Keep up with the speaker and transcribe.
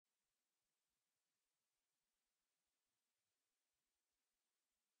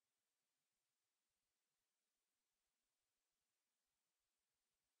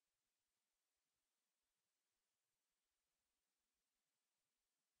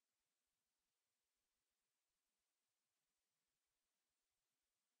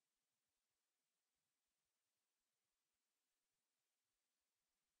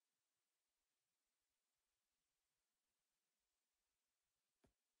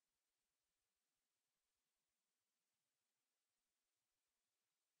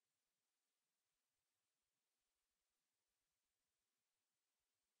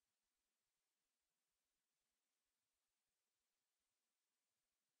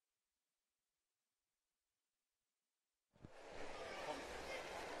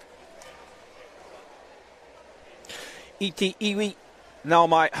Iti iwi, nau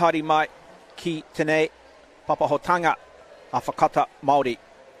mai, hari mai, ki tene, papahotanga, a whakata Māori.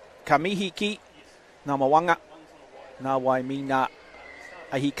 Ka mihi ki, ngā mawanga, ngā waimina,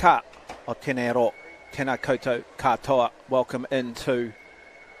 ahi ka o tēnei ro, tēnā koutou katoa. Welcome into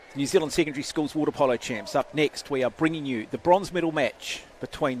New Zealand Secondary Schools Waterpolo Champs. Up next, we are bringing you the bronze medal match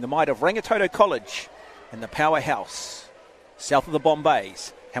between the might of Rangitoto College and the powerhouse, south of the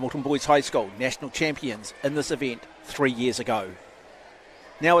Bombays, Hamilton Boys High School, national champions in this event 3 years ago.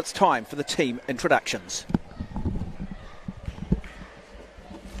 Now it's time for the team introductions.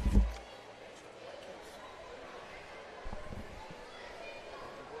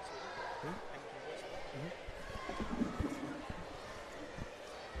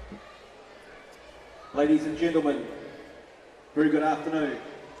 Ladies and gentlemen, very good afternoon.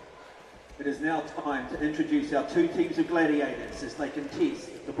 It is now time to introduce our two teams of gladiators as they contest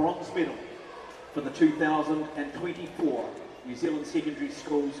the bronze medal for the 2024 New Zealand Secondary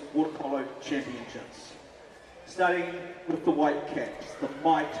Schools Waterpolo Championships. Starting with the white caps, the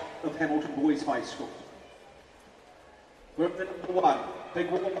might of Hamilton Boys High School. Group number one, big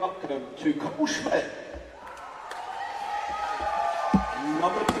warm welcome to Cole Schmidt.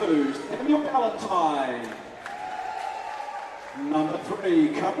 Number two, Samuel Valentine. Number three,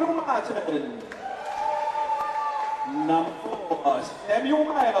 Gabriel Martin. Number four, Samuel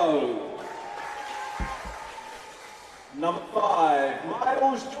Mayo. Number five,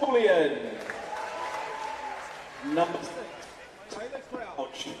 Miles Julian. Number six, Taylor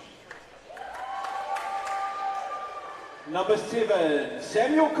Crouch. Number seven,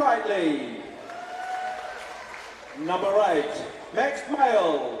 Samuel Kitely. Number eight, Max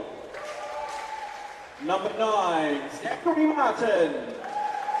Mail. Number 9, Zachary Martin.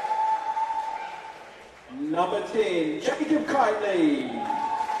 Number 10, Jacob Kitely.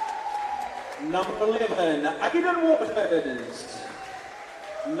 Number 11, Aidan Waters.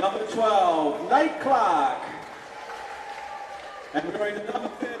 Number 12, Nate Clark. And wearing the number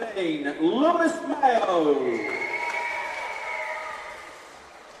 13, Lewis Mayo.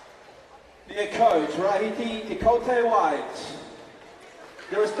 Their coach, Rahiti Tekote White.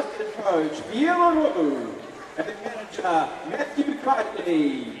 Their assistant coach, Biela Roo, and the manager, Matthew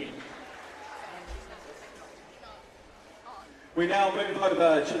Kitely. We now move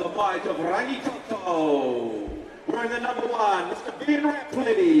over to the might of Rangitoto. We're in the number 1, Mr. Ben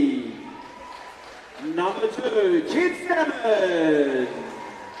Rapley. Number 2, Ted Salmon.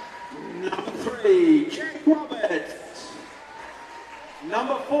 Number 3, Jack Roberts.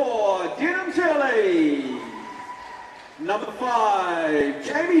 Number 4, Denham Tilly. Number 5,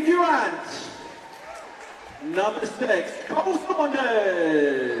 Jamie Durant. Number 6, Cole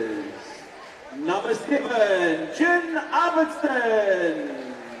Saunders. Number 7, Jen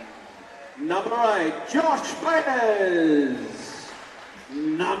Arvidsson. Number 8, Josh Bayers.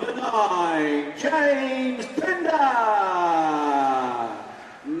 Number 9, James Pinder.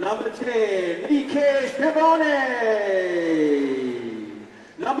 Number 10, Nikesh Pivone.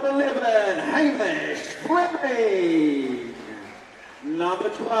 Number 11, Hamish Fleming. Number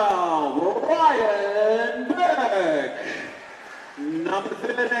 12, Ryan Burke. Number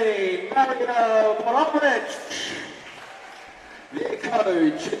 13, Mario Morovich. Their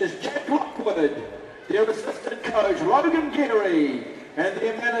coach is Jack Lockwood. Their assistant coach, Logan Geary. And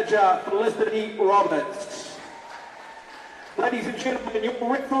their manager, Felicity Roberts. Ladies and gentlemen, your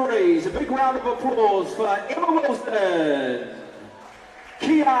referees, a big round of applause for Emma Wilson.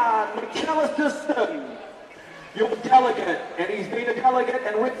 Kian McAllister, your delegate, and he's been a delegate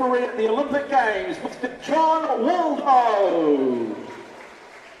and referee at the Olympic Games, Mr. John Waldo.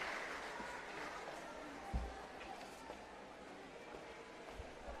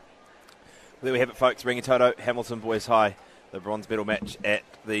 There we have it, folks. Rangitoto, Hamilton Boys High, the bronze medal match at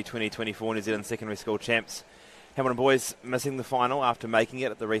the 2024 New Zealand Secondary School Champs. Hamilton Boys missing the final after making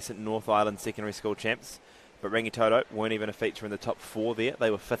it at the recent North Island Secondary School Champs. But Rangitoto weren't even a feature in the top 4 there. They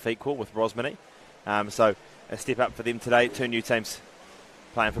were 5th equal with Rosmini. So a step up for them today. 2 new teams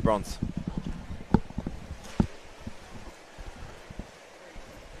playing for bronze.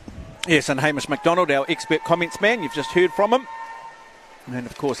 Yes, and Hamish McDonald, our expert comments man, you've just heard from him. And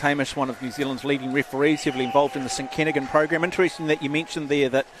of course, Hamish, one of New Zealand's leading referees, heavily involved in the St Kennigan program. Interesting that you mentioned there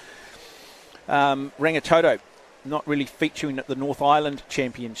that Rangitoto not really featuring at the North Island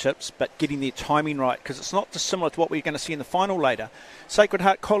Championships, but getting their timing right, because it's not dissimilar to what we're going to see in the final later. Sacred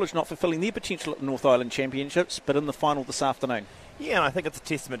Heart College not fulfilling their potential at the North Island Championships, but in the final this afternoon. Yeah, and I think it's a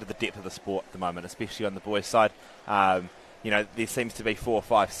testament to the depth of the sport at the moment, especially on the boys' side. There seems to be 4,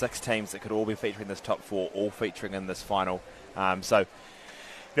 5, 6 teams that could all be featuring this top 4, all featuring in this final. In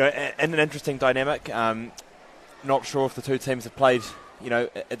an interesting dynamic. not sure if the two teams have played,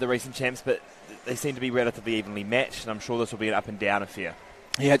 at the recent champs, but they seem to be relatively evenly matched, and I'm sure this will be an up and down affair.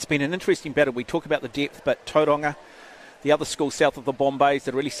 Yeah, it's been an interesting battle. We talk about the depth, but Tauranga, the other school south of the Bombays,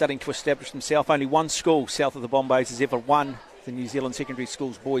 they're really starting to establish themselves. Only one school south of the Bombays has ever won the New Zealand Secondary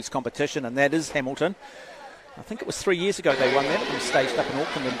Schools Boys competition, and that is Hamilton. I think it was 3 years ago they won that. It was staged up in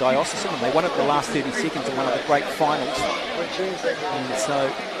Auckland and Diocesan, and they won it the last 30 seconds in one of the great finals. And so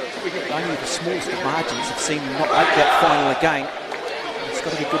only the smallest of margins have seen them not make that final again. It's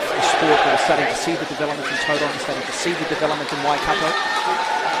got to be good for the sport. We're starting to see the development in Tauranga, starting to see the development in Waikato.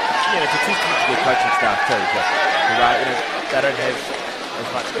 Yeah, it's a testament to their coaching staff too. They don't have as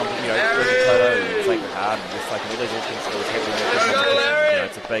much competition. Toto and Sacred Heart and just like all these Auckland schools have been with competition.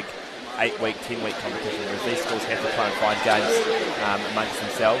 It's a big 8-week, 10-week competition, whereas these schools have to try and find games amongst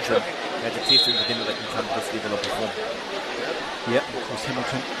themselves, and it's a testament to them that they can come to this level and perform. Yep, of course,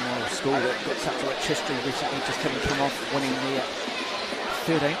 Hamilton, a school that got such a rich history recently, just having come off winning their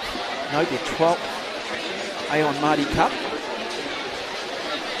 13th, no, their 12th Aon Māori Cup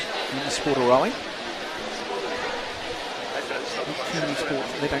in the sport of rowing. Too many sports,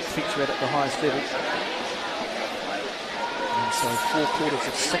 they don't feature it at the highest level. And so 4 quarters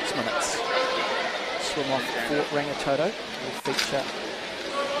of 6 minutes. Swim off for Rangitoto will feature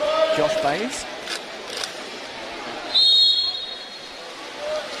Josh Bayes.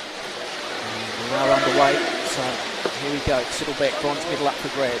 We are underway, so here we go. Settle back, bronze medal up for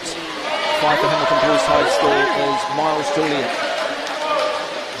grabs. 5 for Hamilton Boys High School is Miles Julian.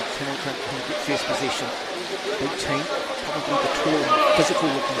 Hamilton will get first possession. Big team, probably the tall, physical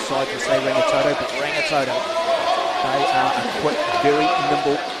looking side will say Rangitoto, but Rangitoto, they are a quick, very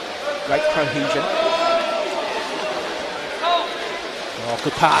nimble, great cohesion. Oh,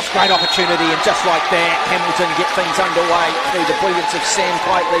 good pass, great opportunity, and just like that, Hamilton get things underway through the brilliance of Sam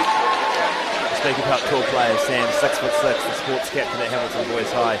Kitely. Speaking about tall players, Sam, 6'6", the sports captain at Hamilton Boys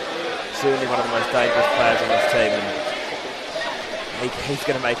High, certainly one of the most dangerous players on this team, and he's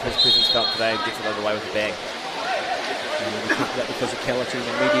going to make his presence felt today and gets it underway with a bang. We talk about the physicality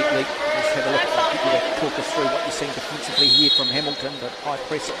immediately. Let's have a look at talk us through what you're seeing defensively here from Hamilton, but high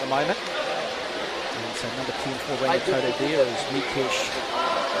press at the moment. And so number 10 for Rangitoto there is Mikesh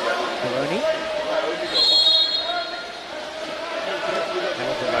Baroni.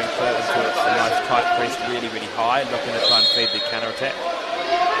 Hamilton going further into it, a nice tight press, really, really high, looking to try and feed the counter-attack.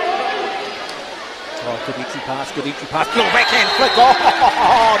 Oh, good entry pass, little backhand flick,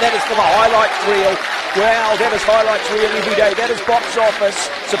 oh, that is for the highlights reel. Wow, that is highlights reel every day, that is box office,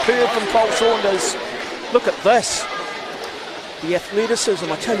 superb from Cole Saunders. Look at this, the athleticism,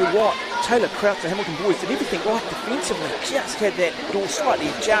 I tell you what, Taylor Crouch, the Hamilton Boys, did everything right defensively, just had that door slightly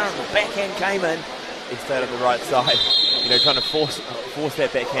ajar and the backhand came in. He stayed on the right side, trying to force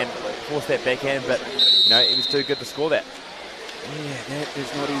that backhand, but, he was too good to score that. Yeah, that is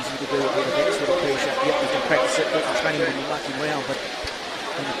not easy to do under that sort of pressure. Yep, you can practice it, but it's training when you're lucky well, but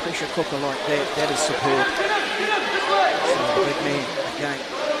when a pressure cooker like that, that is superb. So the big man, again,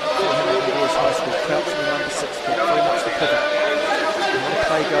 for Hamilton Boys High School, Crouch in the number 6 kit, very much the pivot. Another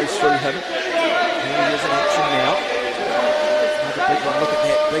play goes through him. Here he is in action now. Another big one, look at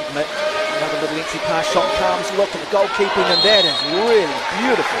that, big mitt. Another little entry pass, shot comes, look at the goalkeeping, and that is really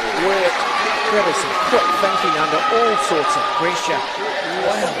beautiful work. That is some quick thinking under all sorts of pressure.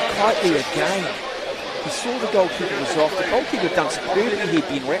 Wow, Kitely again. He saw the goalkeeper was off. The goalkeeper done superbly. He'd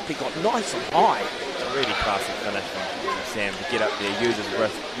been wrapped. He got nice and high. It's a really classy finish from Sam to get up there, use his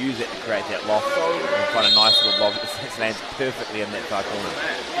wrist, use it to create that loft, and find a nice little lob that lands perfectly in that far corner.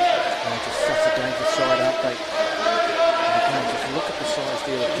 They're just such a dangerous side, aren't they? And again, just look at the size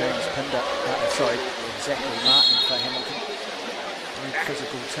there of James Pinder. Exactly Martin for Hamilton.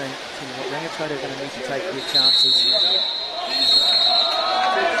 Physical team. Tell you what, Rangitoto are going to need to take their chances. They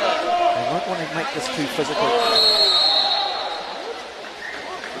won't want to make this too physical.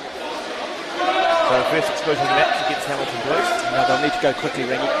 So first explosion of the match against Hamilton Blues. No, they'll need to go quickly,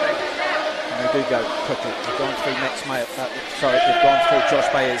 Rangy. And they do go quickly. They've gone through Max Mayer. They've gone through Josh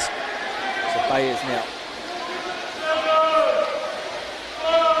Bayes. So Bayes now.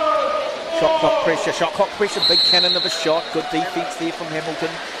 Shot clock pressure, big cannon of a shot, good defence there from Hamilton.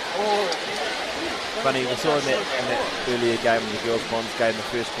 Funny, we saw in that earlier game, in the girls' bronze game, the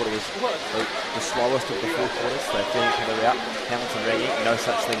first quarter was the slowest of the 4 quarters. They're feeling each other out. Hamilton ready, no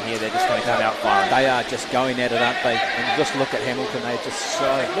such thing here, they're just going to come out firing. They are just going at it, aren't they? And just look at Hamilton, they're just so,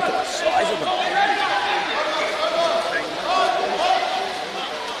 look at the size of them.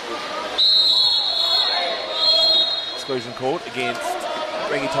 Exclusion called against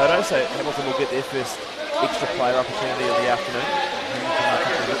Rangitoto, so Hamilton will get their first extra player opportunity of the afternoon.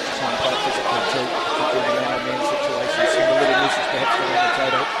 Hamilton look to try and play it physically too, particularly in the man-on-man situation. Send a little message perhaps to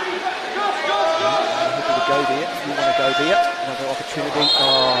Rangitoto. Happy to go there if you want to go there. Another opportunity.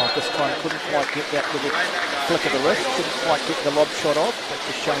 Oh, this time couldn't quite get that little flick of the wrist. Couldn't quite get the lob shot off. But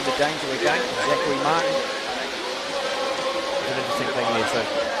just showing the danger again. Zachary Martin. It's an interesting thing here. So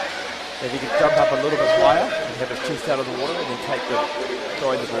if he could jump up a little bit higher and have his chest out of the water and then take the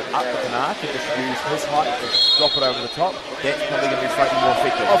throwing the ball up with an arc and just use his height to drop it over the top, that's probably going to be slightly more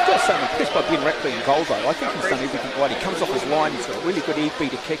effective. I've got to say, I'm impressed by Ben Rackley in goal though. I think he's done everything right. He comes off his line, he's got a really good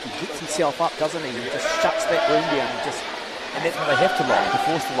egg-beater kick, he gets himself up, doesn't he? He just shuts that room down and that's when they have to lob, to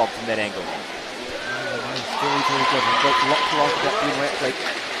force the lob from that angle. He's very, very good. We've got a lot to like about Ben Rackley.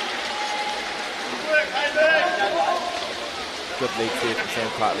 Good leads there from Sam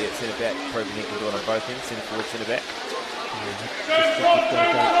Clartley at centre back, proving he can do it on both ends, centre forward, centre back. It's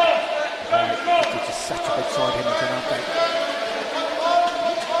just such a big side Hamilton, aren't they?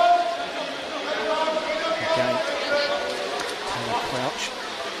 Again, Taylor Crouch.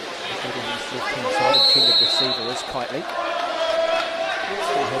 Good on his left-hand side, intended receiver is Kitely.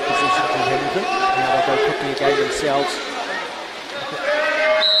 Still have possession to Hamilton. Now they go quickly again themselves.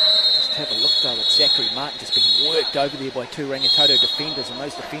 Just have a look though at Zachary Martin just being worked over there by two Rangitoto defenders, and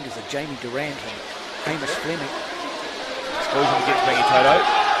those defenders are Jamie Durant and Hamish Fleming. Exclusion against Rangitoto.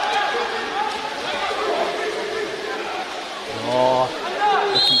 Oh,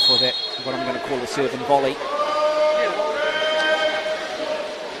 looking for that, what I'm going to call a serve and volley.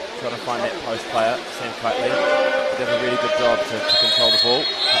 Trying to find that post player, Sam Kitely. He does a really good job to control the ball.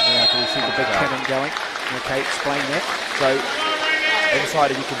 And now do we see the big cannon going? Okay, explain that. So,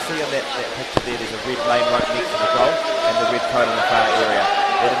 inside, you can see on that picture there, there's a red lane right next to the goal and the red cone in the far area.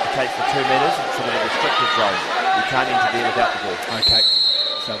 That indicates the 2 metres, it's in a restricted zone. You can't enter there without the ball. Okay,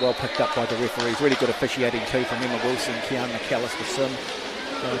 so well picked up by the referees. Really good officiating too from Emma Wilson, Kean McAllister, Sim.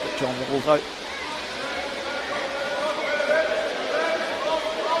 Go look at John Waldo.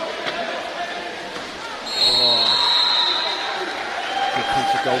 Oh, good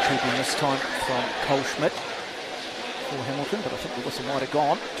piece of goalkeeping this time from Cole Schmidt for Hamilton, but I think the whistle might have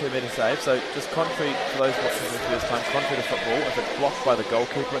gone. 2 metre save, so just contrary to those watching the first time, contrary to football, if it's blocked by the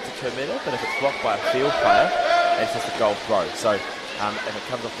goalkeeper it's a 2 metre, but if it's blocked by a field player it's just a goal throw. So if it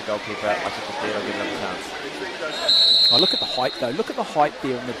comes off the goalkeeper, I think the deal will give them a chance. Oh, look at the height though, look at the height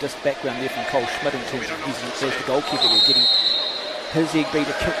there in the disc background there from Cole Schmidt in terms of using it as the goalkeeper there, getting his egg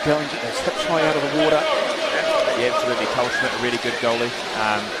beater kick going, get those hips high out of the water. Yeah, absolutely. Cole Schmidt, a really good goalie.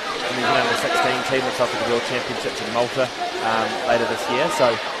 The New Zealand under-16 team looks after the World Championships in Malta later this year, so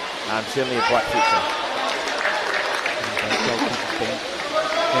certainly a bright future. And those goalkeepers being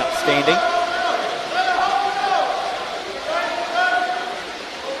outstanding.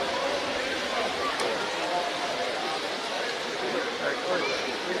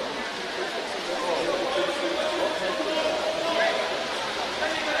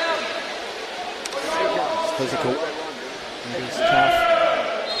 It's physical. It is tough.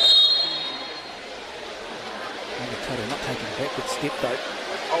 Not taking a backward step though.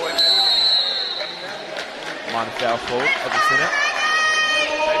 Minor foul call at the centre.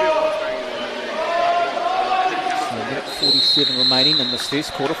 So a minute 47 remaining in this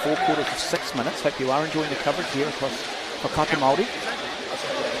first quarter, 4 quarters of 6 minutes. Hope you are enjoying the coverage here across Whakata Māori.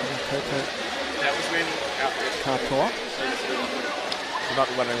 That was when Katoa. You might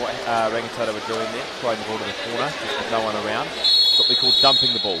be wondering what Rangitoto were doing there, throwing the ball to the corner, just with no one around. It's what we call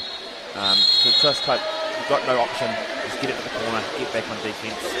dumping the ball. So just like you've got no option, just get it to the corner, get back on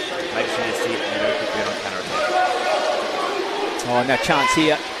defence, make sure you see it and you don't get on counter-attack. Oh, now chance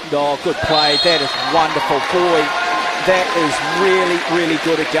here. Oh, good play. That is wonderful. Boy, that is really, really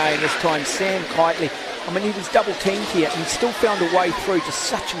good again. This time Sam Kitely, I mean, he was double teamed here and he still found a way through to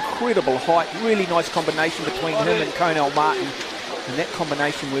such incredible height. Really nice combination between him and Conal Martin. And that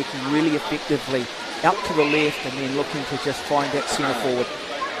combination working really effectively out to the left and then looking to just find that centre forward.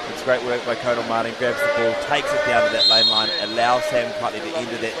 It's great work by Conal Martin, grabs the ball, takes it down to that lane line, allows Sam Kitely to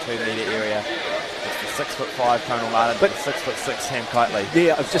enter that 2 metre area. It's the 6'5" Conal Martin, but 6'6" Sam Kitely.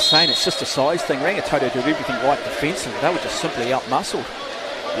 Yeah, I was just saying, it's just a size thing. Rangitoto did everything right defensively. They were just simply out-muscled.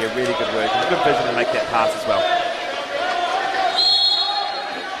 Yeah, really good work. And good vision to make that pass as well.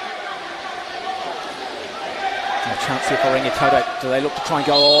 A chance here for Rangitoto. Do they look to try and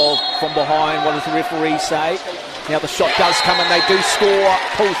go from behind? What does the referee say? Now the shot does come and they do score.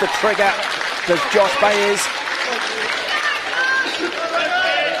 Pulls the trigger. Does Josh Bayes.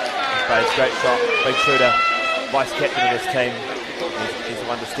 Bayes, great shot. Big shooter. Vice captain of this team. He's the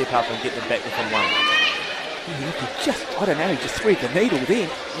one to step up and get them back within one. Yeah, you could just, I don't know, he just thread the needle then.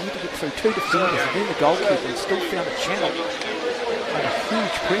 You need to get through 2 defenders and then the goalkeeper and still found a channel.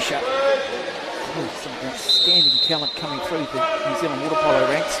 Huge pressure. Some outstanding talent coming through the New Zealand Waterpolo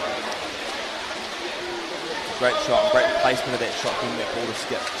ranks. Great shot, great placement of that shot, getting that ball to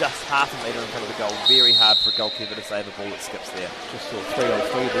skip just half a metre in front of the goal. Very hard for a goalkeeper to save a ball that skips there. Just saw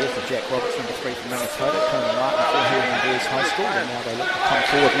 3-on-3 there for Jack Roberts, number 3 from Minnesota, Conan Martin for Wellington Boys High School, and now they look to come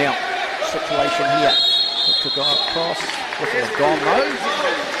forward now. Situation here. Look to go across. Whistle has gone though.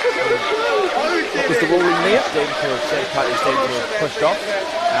 What was the ruling there? Stephen to have pushed off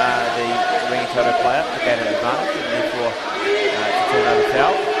the Rangitoto player to gain an advantage, and therefore to turn over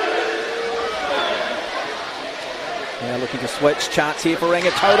foul. Now looking to switch, chance here for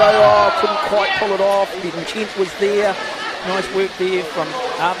Rangitoto. Oh, couldn't quite pull it off. The intent was there. Nice work there from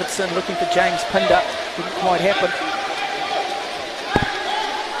Arvidsson, looking for James Pinder. Didn't quite happen.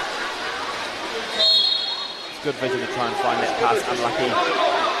 It's good vision to try and find that pass. Unlucky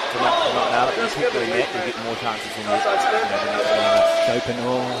to not nail it. But you keep doing that, you get more chances than that. It's open.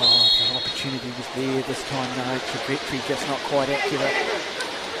 Oh, the opportunity was there this time. No, trajectory just not quite accurate.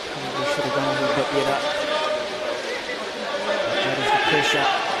 Probably should have gone a little bit better. Pressure.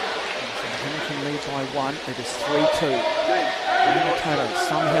 Hamilton lead by 1. It is 3-2. Rangitoto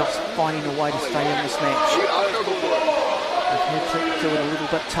somehow finding a way to stay in this match. They've had to do it a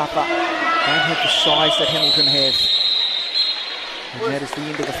little bit tougher. Don't have the size that Hamilton has. And that is the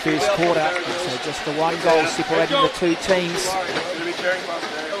end of the first quarter. And so just the one goal separating the two teams.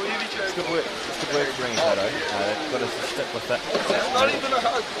 It's good work for Rangitoto. They've got to stick with it.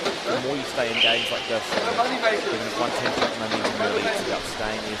 The more you stay in games like this, even if one team's got momentum really, it's about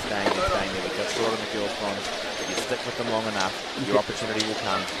staying there. We just saw it in the girls' bronze. If you stick with them long enough, your opportunity will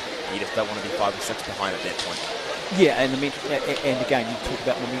come. You just don't want to be 5 or 6 behind at that point. Yeah, and again, you talk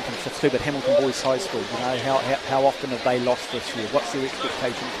about momentum shifts too, but Hamilton Boys High School, you know, how often have they lost this year? What's their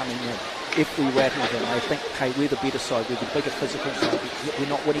expectation coming in? If we rattle them, they think, hey, we're the better side, we're the bigger physical side,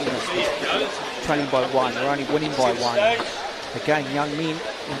 we're not winning this. We're trailing by 1, we're only winning by 1. Again, young men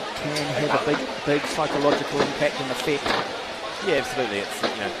can have a big psychological impact and effect. Yeah, absolutely. It's,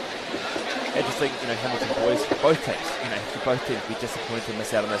 interesting, Hamilton Boys, both teams be disappointed to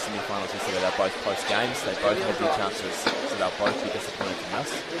miss out on this semi-finals. So they're both close games. They both had their chances, so they'll both be disappointed to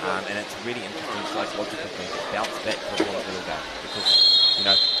miss. And it's really interesting psychologically to bounce back for a little game, because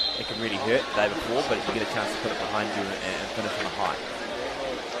it can really hurt the day before, but you get a chance to put it behind you and finish on a high.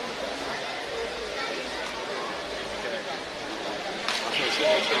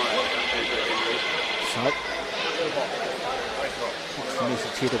 So, what's the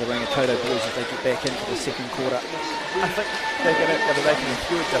message here to the Rangitoto boys as they get back into the second quarter? I think they're making a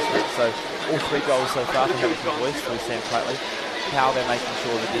few adjustments. So all 3 goals so far for Hamilton Boys through Sam Claytley. How they're making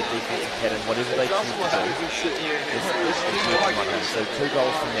sure that their defensive pattern, whatever they choose to do, is working on them. So 2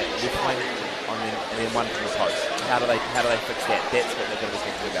 goals from that left wing and then 1 from the post. How do they fix that? That's what they're going to be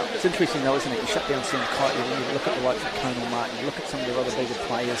thinking about. It's interesting though, isn't it? You shut down Sam Claytley, when you look at the likes of Conan Martin, you look at some of their other bigger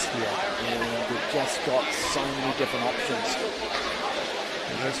players here, and they've just got so many different options.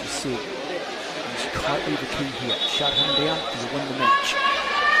 And as you said, it's Claytley the key here. Shut him down and you win the match.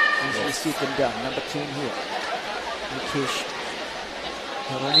 Easily said than done. Number 10 here. Nikesh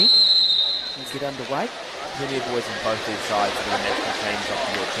Haroni will get underway. Plenty of boys on both these sides of the national teams off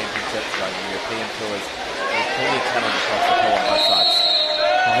the World Championships, going to European tours. There's plenty of talent across the pool on both sides.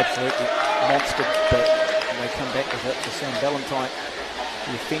 Oh, absolutely. Monster, but they come back with it for Sam Valentine,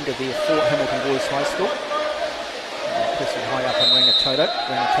 the offender there for Hamilton Boys High School. Pressing high up on Rangitoto.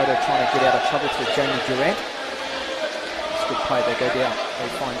 Rangitoto trying to get out of trouble to Jamie Durant. It's good play, they go down. They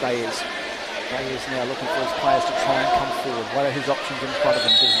find Bayes. Bayes now looking for his players to try and come forward. What are his options in front of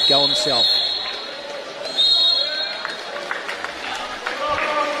him? Does he go himself?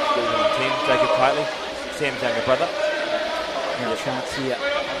 Jacob Claytley, Sam's younger brother. Now a chance here,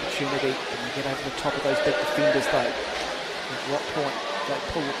 opportunity. Can you get over the top of those big defenders though? At what point they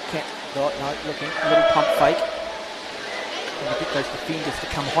pull the cap? Right, no, looking, a little pump fake. Can you get those defenders to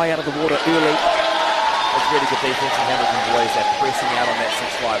come high out of the water early? It's really good defense from Hamilton Boys. They're pressing out on that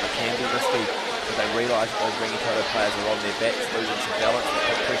 6-5. It can be risky, but they realise that those Rangitoto players are on their backs, losing some balance. They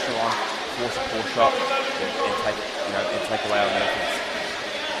put pressure on, force a poor shot, and take away on the offence.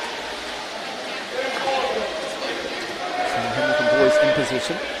 So Hamilton Boys in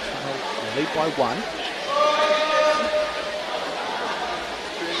possession. They lead by 1.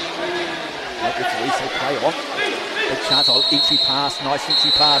 Let the Teresa play off. Big chance. Easy pass. Nice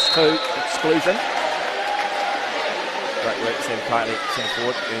easy pass too. Exclusion. Great work, Sam Claytley. Sam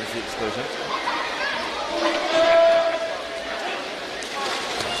forward, earns the exclusion.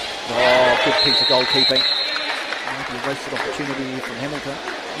 Oh, good piece of goalkeeping. Maybe a wasted opportunity from Hamilton.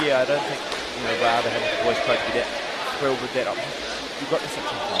 Yeah, I don't think rather Hamilton Boys coach be that thrilled with that option. you've got the 16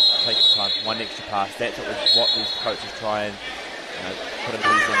 pass, take your time, one extra pass. That's what these coaches try and put into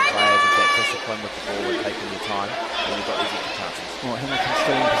these young players, is that discipline with the ball and taking your time, and you've got these extra chances. Well, Hamilton's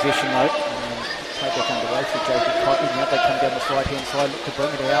still in position though. Play back underway through Jacob Kite. Now they come down this right-hand side, look to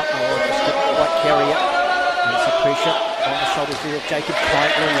bring it out. Just couldn't quite carry it. And some pressure on the shoulders there of Jacob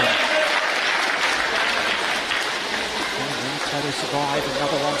Kitely. And Toto survive.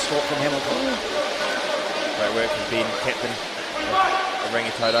 Another onslaught from Hamilton. Great work from Ben, captain of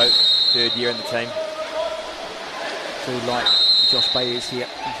Rangitoto, third year in the team. Do like Josh Bayes here.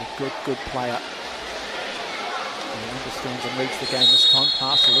 He's a good player. He understands and reads the game this time.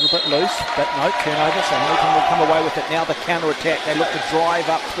 Pass a little bit loose, but no, turnover, so Hamilton will come away with it. Now the counter-attack. They look to drive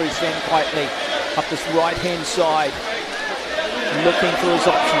up through Sam Kitely, up this right-hand side. Looking for his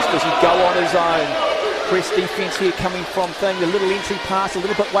options. Does he go on his own? Press defence here coming from Thing. A little entry pass, a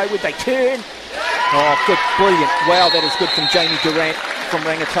little bit wayward. They turn. Oh, good, brilliant. Wow, that is good from Jamie Durant from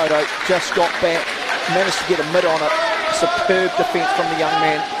Rangitoto. Just got back, managed to get a mid on it. Superb defence from the young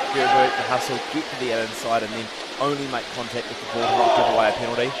man. Good work to hustle, get to the outside, and then only make contact with the ball to not give away a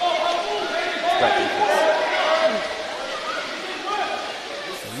penalty. It's great defence.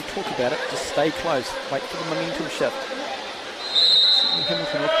 You talk about it, just stay close, wait for the momentum shift.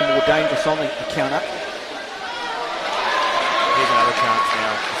 Hamilton looking more dangerous on the counter. Here's another chance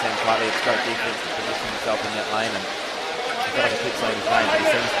now for Sam Kitely. It's great defence to position himself in that lane, and I feel like I keep saying his name, but he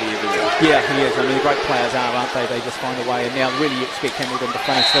seems to be everywhere. Yeah, he is. I mean, great players are, aren't they? They just find a way, and now really expect Hamilton to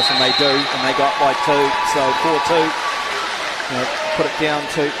finish this, and they do, and they got by 2, so 4-2. Put it down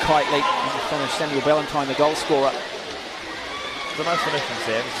to Kitely, and finish Samuel Ballantyne, the goal scorer. It's a nice finish from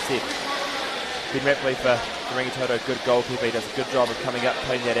Sam, as you said. Ben Rapley for Rangitoto, good goalkeeper. He does a good job of coming up,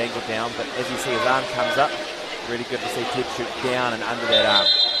 putting that angle down, but as you see, his arm comes up. Really good to see Ted shoot down and under that arm.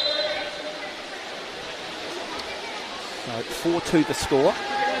 So 4-2 the score.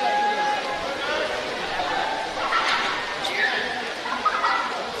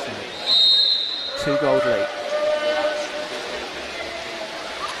 So 2-goal lead.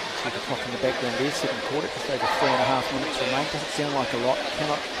 See the clock in the background there, second quarter, just over 3.5 minutes remain. Doesn't sound like a lot.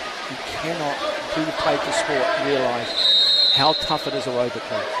 You cannot, through the play of sport, realise how tough it is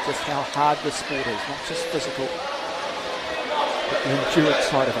aerobically, just how hard the sport is, not just physical, but the endurance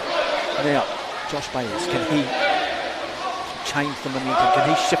side of it. Now, Josh Bayes, can he change the momentum?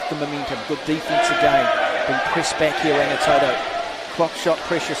 Can he shift the momentum? Good defence again. Been pressed back here, Rangitoto. Clock shot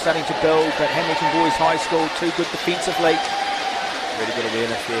pressure starting to build, but Hamilton Boys High School too good defensively. Really good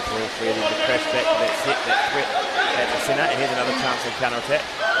awareness there for all three of them to crash back to that set, that threat at the centre. And here's another chance for counter-attack.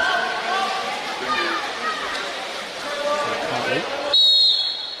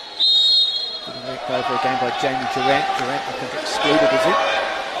 Getting worked over again by Jamie Durant. Durant, I think, excluded, is he?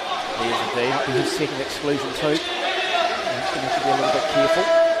 He is indeed. Might be his second exclusion too. He's going to have to be a little bit careful.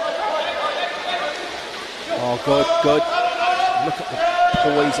 Oh, good. Look at the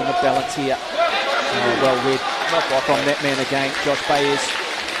poise and the balance here. Oh, well read from that man again, Josh Bayes.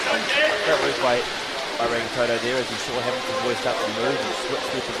 Great work by Rangitoto there, as you saw Hamilton Boys start to move and switch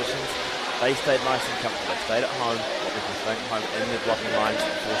their positions. They stayed nice and comfortable. They stayed at home, what we can stay at home in their blocking lines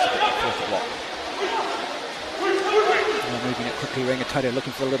and force the block. Moving it quickly, Rangitoto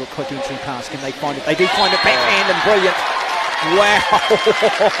looking for a little quick entry pass. Can they find it? They do find it, backhand and brilliant. Wow,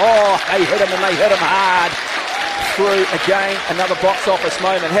 they hit him and they hit him hard. Through again, another box office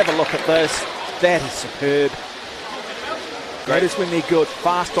moment. Have a look at this. That is superb. That is when they're good,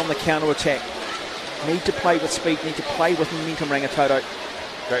 fast on the counter-attack. Need to play with speed, need to play with momentum, Rangitoto.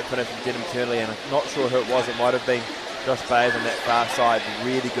 Great finish from Denham Turnley, and I'm not sure who it was. It might have been Josh Bayes on that far side.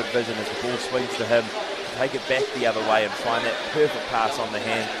 Really good vision as the ball swings to him. Take it back the other way and find that perfect pass on the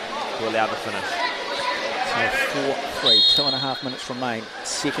hand to allow the finish. So 4-3, 2.5 minutes remain.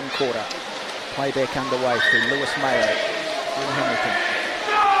 Second quarter. Playback underway through Lewis Mayo. Through Hamilton.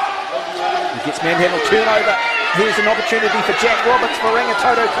 He gets manhandled, turnover. Here's an opportunity for Jack Roberts for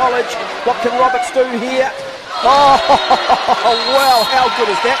Rangitoto College. What can Roberts do here? Oh, well, how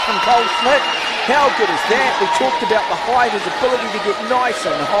good is that from Cole Smith? How good is that? We talked about the height, his ability to get nice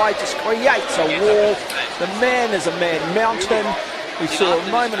and high, just creates a wall. The man is a man mountain. We saw a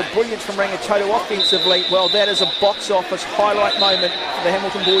moment of brilliance from Rangitoto offensively. Well, that is a box office highlight moment for the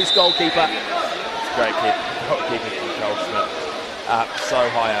Hamilton Boys goalkeeper. It's great goalkeeping from Cole Smith. So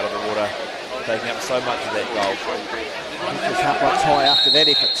high out of the water, taking up so much of that goal. His heart rate's high after that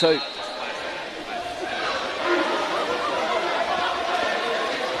effort too.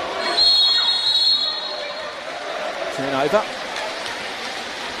 Turnover.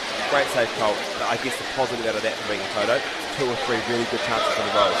 Great save, Cole. I guess the positive out of that for Rangitoto. 2 or 3 really good chances in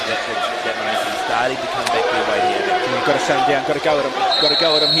a row. So that momentum starting to come back their way here. You've got to shut him down, got to go at him, got to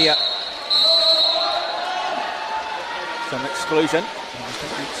go at him here. Some exclusion. I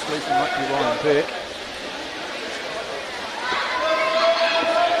think the exclusion might be Ryan Burke.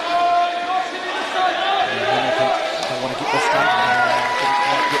 Hamilton, they want to get this done. Didn't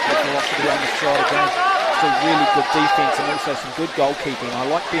quite get the velocity on the shot again. Still really good defence and also some good goalkeeping. I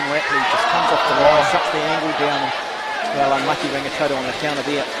like Ben Ratley, just comes off the line, shuts the angle down, and well, unlucky Rangitoto on the counter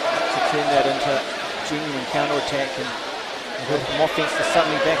there to turn that into genuine counter-attack, and went from offence to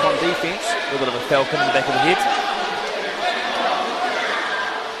suddenly back on defence. A little bit of a falcon in the back of the head.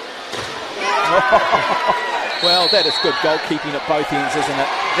 Well, that is good goalkeeping at both ends, isn't it?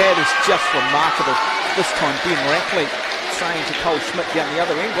 That is just remarkable. This time Ben Ratley saying to Cole Schmidt down the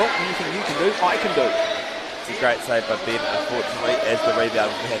other end, well, anything you can do, I can do. It's a great save by Ben. Unfortunately, as the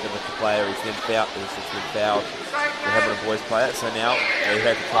rebound had with the player, he's then fouled. He's just been fouled. The Hamilton boys player, so now they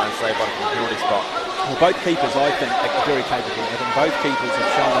have to try and save one from the penalty spot. Well, both keepers, I think, are very capable. I think both keepers have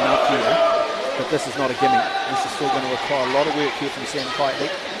shown enough here, but this is not a gimme. This is still going to require a lot of work here from Sam Kitely.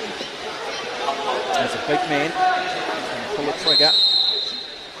 He's a big man. He's going to pull the trigger.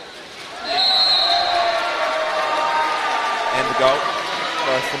 And the goal.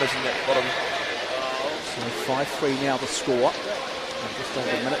 Nice finishing that bottom. So 5-3 now the score. And just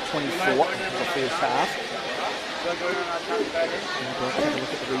over a minute 24 into the first half. And we'll have a look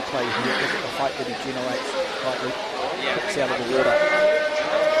at the replay here. Look at the height that he generates. Kitely kicks out of the water.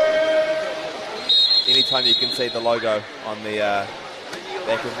 Anytime you can see the logo on the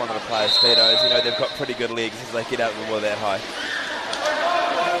back of one of the players' speedos, you know they've got pretty good legs as they get out of the water that high.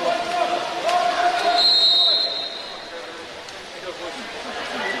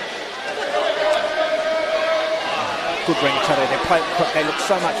 Good Rangitoto, they play it quick, they look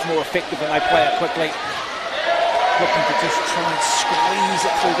so much more effective when they play it quickly. Looking to just try and squeeze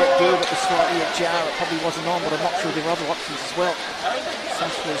it through that girl that was slightly ajar. It probably wasn't on, but I'm not sure there are other options as well.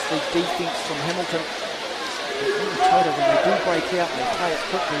 Essentially it's the defence from Hamilton. Rangitoto, when they do break out and they play it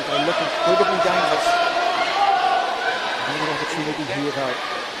quickly, they look incredibly dangerous. Another opportunity here though.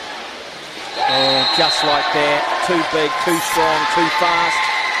 And just like that, too big, too strong, too fast.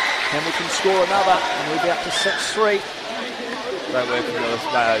 Hamilton score another and move out to 6-3. Great work from Lewis.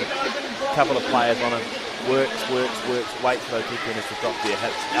 A couple of players on him. Works, waits for those kick winners to drop their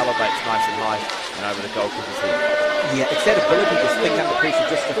hips, elevates nice and high and over the goalkeeper's head. Yeah, it's that ability to think under pressure,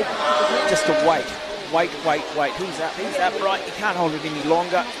 just to wait. Wait. He's up, right, you can't hold it any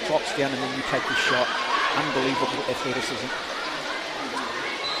longer. Drops down and then you take the shot. Unbelievable athleticism.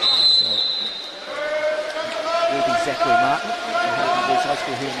 So, will be Zachary Martin. Boys High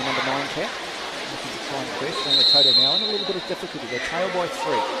School here in the number 9 cap. Looking to try and press. Rangitoto now in a little bit of difficulty. They trail by 3.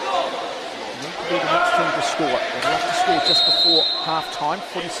 They need to be the next team to score. They'd love to score just before half time.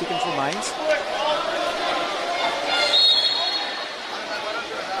 40 seconds remains.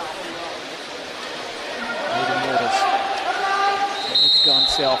 Moving Waters. They need to go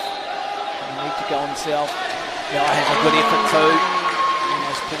himself. Now has a good effort too.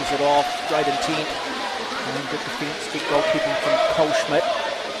 Almost pulls it off. Great intent. And then good defence, good goalkeeping from Cole Schmidt.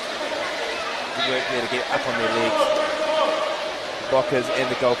 Good work there to get up on their legs. The blockers and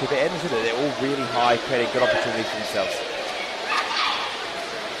the goalkeeper, and they're all really high, creating good opportunities for themselves.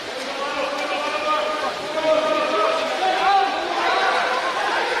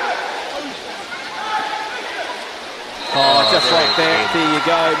 Oh, just like that, there you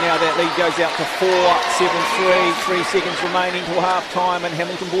go. Now that lead goes out to 4, 7-3, 3 seconds remaining till half time, and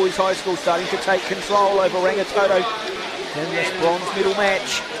Hamilton Boys High School starting to take control over Rangitoto in this bronze medal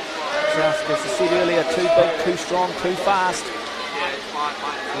match. Just as I said earlier, too big, too strong, too fast.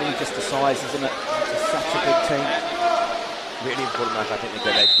 Really just the size, isn't it? It's such a big team. Really important enough, I think, to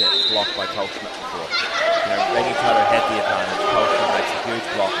go back to that block by Cole Schmidt before. You know, Rangitoto had the advantage. Cole Schmidt makes a huge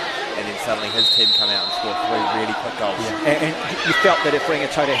block, and then suddenly his team come out and score 3 really quick goals. Yeah. And you felt that if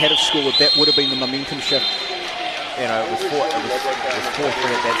Rangitoto had scored, that would have been the momentum shift. You know, it was 4-3 at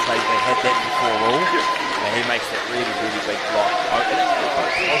that stage. They had that before all, and he makes that really big block.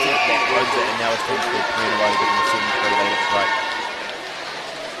 Positive block, loads it, and now his team's scored 3 in a row, getting a 7-3 lead. It's great.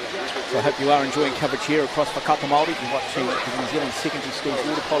 So I hope you are enjoying coverage here across Whakata Māori. You're watching the New Zealand Secondary Schools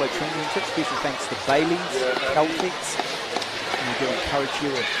Waterpolo Championship. Special thanks to Bailey's, Caltex. And we do encourage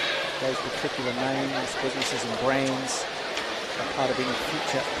you, if those particular names, businesses and brands are part of any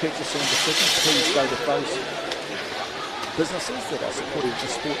future purchasing decisions, please go to those businesses that are supporting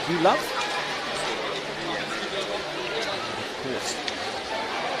the sport you love. And of course,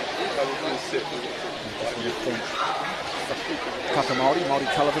 I just want to thank Whaka Māori, Māori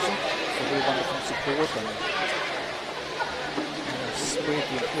Television, for their wonderful support, and spread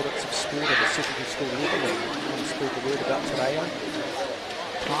the importance of sport at a secondary school level, and I spread the word about Te Reo.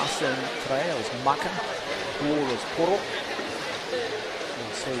 Passing Te Reo is maka, ball is poro.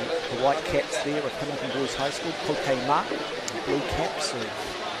 You'll see the white caps there of Hamilton Boys High School, Poke Ma, the blue caps of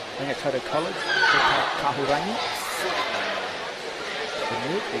Rangitoto College, Kahurangi. The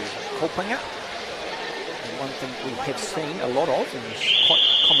net is Kopanga. And one thing we have seen a lot of, and it's quite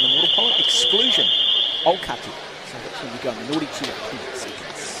common in water polo, exclusion, Aukati. So that's when you go in the naughty cheer for 20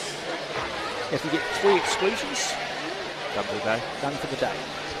 seconds. If you get 3 exclusions, Done for the day. done for the day.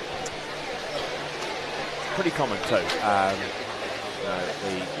 Pretty common too.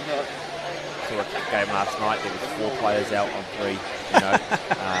 The sort of game last night, there was 4 players out on 3. I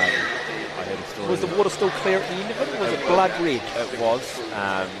heard a story. Was the water still clear at the end of it, or was it blood red? It was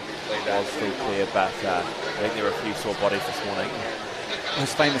still clear, but I think there were a few sore bodies this morning.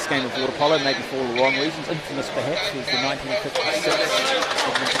 Most famous game of water polo, maybe for all the wrong reasons, infamous perhaps, was the 1956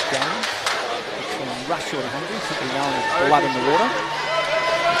 Olympic Games between Russia and Hungary, simply known as blood in the water.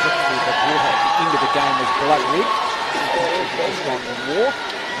 Literally the water at the end of the game was blood red. It was gone to war,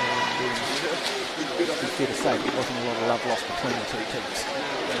 and it's fair to say there wasn't a lot of love lost between the two teams.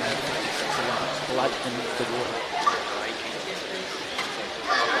 Blood in the water.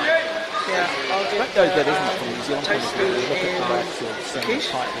 Yeah, that goes that, isn't it, from New Zealand point of view. You look at the actual Samuel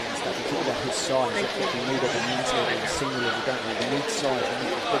Kiteley and stuff, you talk about his size, that's what we need at the men's level and senior level, don't we? We need size, we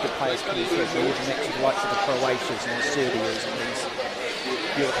need bigger players coming through. We need to match the likes of the Croatias and the Serbias and these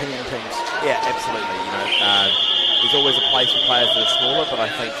European teams. Yeah, absolutely. There's always a place for players that are smaller, but I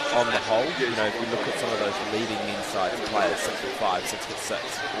think on the whole, if you look at some of those leading men's sides players, 6'5", 6'6",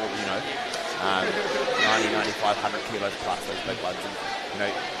 or 90, 95, 100 kilos plus those big ones, and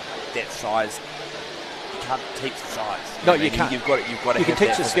that size, you can't teach the size. No, you can't. You've got to. You can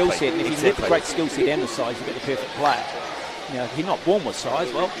teach the skill set, and if you get the great skill set and the size, you get the perfect player. If you're not born with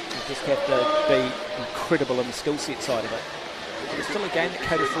size, well, you just have to be incredible in the skill set side of it. But it's still a game that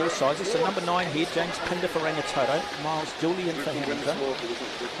caters for all sizes. So number 9 here, James Pinder for Rangitoto, Miles Julian for Hamilton. Will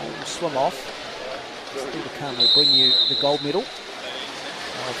swim off. Still to come, will bring you the gold medal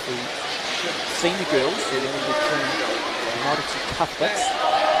of the senior girls, and then between United Cuthberts.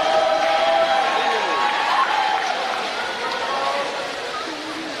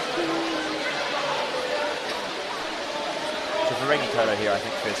 Rangitoto here, I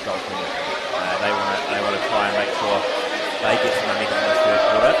think first goal for them. They want to try and make sure they get some momentum in this third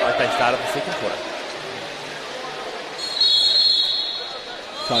quarter, like they started the second quarter.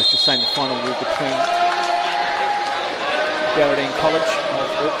 So it's the same final rule between Barradine College of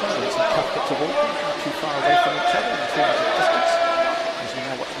Auckland and St Cuthberts of Auckland, not too far away from each other in terms of distance. As we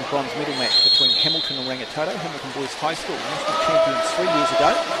know, watching the bronze medal match between Hamilton and Rangitoto, Hamilton Boys High School, national champions 3 years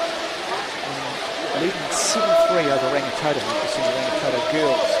ago. Leading 7-3 over Rangitoto. You can see the Rangitoto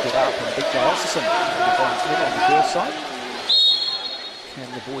girls get up and beat Diocesan in the bronze medal on the girls' side. Can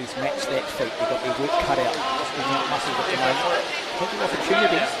the boys match that feat? They've got their work cut out, just being out muscled at the moment. Taking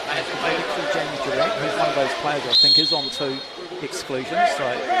opportunities. They look through Jamie Durant, who's one of those players I think is on 2 exclusions. So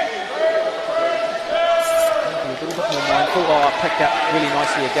a little bit more mindful. Picked up really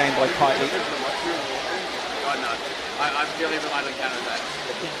nicely again by Kiteley. I'm feeling reliant on counter that.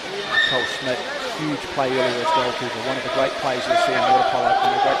 Cole Schmidt, huge play earlier as goalkeeper. One of the great plays you'll see in water polo,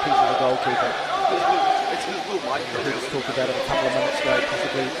 and a great piece of the goalkeeper. We just talked about it a couple of minutes ago,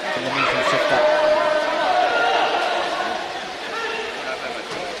 possibly the momentum shift up.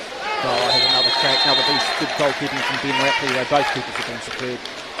 Has another crack, another piece of good goalkeeping from Ben Rapley. Both keepers have been superb.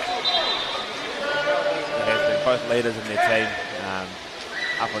 They have been both leaders in their team,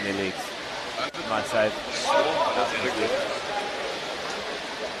 up on their legs. Nice save.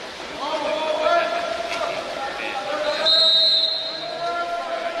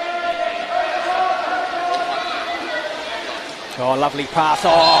 Oh, lovely pass. Oh,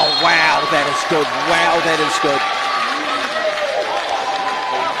 wow, that is good. Wow, that is good.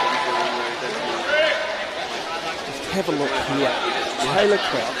 Just have a look here. Taylor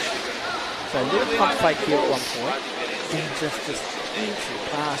Crouch. So a little pump fake here at one point. Then just entry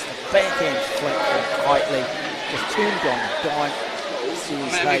past the backhand flat from Kiteley. Just turned on the dime.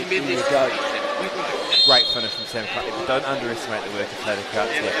 Says, hey, here you go. Great finish from Sam Kiteley, but don't underestimate the work of Taylor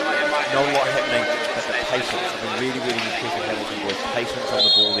Crouch here. Not a lot happening, but the patience. I've been really, really impressed with Hamilton Boys. Patience on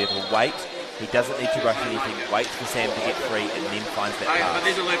the ball there to wait. He doesn't need to rush anything. Waits for Sam to get free and then finds that pass. But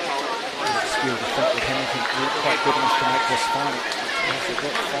there's a loophole. Skill to think that Hamilton weren't quite good enough to make this final. So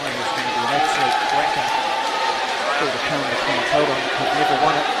that final is going to be an absolute cracker. Still to come between Toto, who've never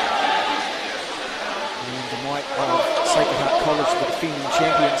won it. And the might of Sacred Heart College, the defending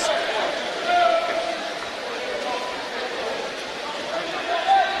champions.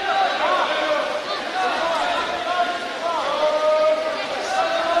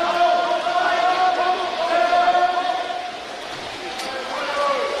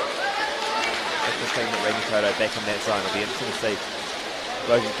 back in that zone. It'll be interesting to see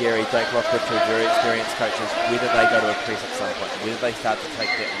Logan Gary, Jake Lockwood, two very experienced coaches, whether they go to a press at some point, whether they start to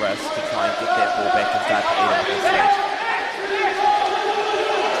take that risk to try and get that ball back and start to eat into the stage.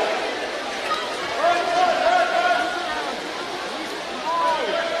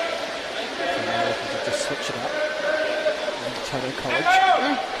 Just switch it up. Toto College.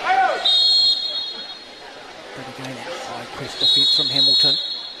 But again, high press defence from Hamilton.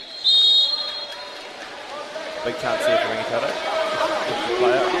 Big chance here for Rangitoto.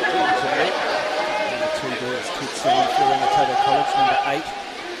 Player, opportunity. Number 2 there is Ted Seaman for Rangitoto College. Number 8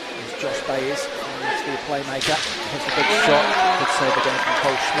 is Josh Bayes, next to the playmaker. Has a big shot. Good save again from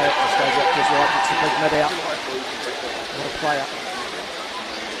Cole Schmidt. Just goes up to his right, gets a big mid out. What a player.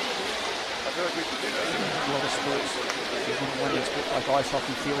 A lot of sports. One in sports like ice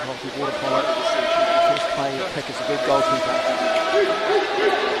hockey, field hockey, water polo. The first player you pick is a good goalkeeper.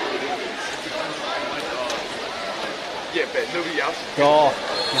 Yeah, but nobody else. Oh,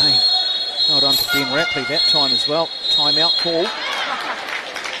 again. Well done to Ben Rapley that time as well. Timeout call.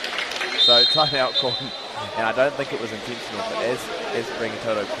 So timeout call, and I don't think it was intentional, but as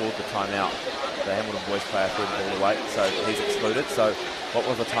Rangitoto called the timeout, the Hamilton boys player threw the ball away, so he's excluded. So what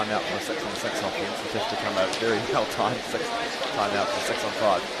was a timeout for a 6-on-6 offence has just become a very well-timed timeout for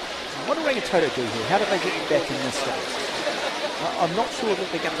 6-on-5. What do Rangitoto do here? How do they get back in this game? I'm not sure that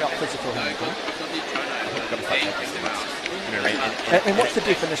they're going to be out physical, Hamilton. And what's the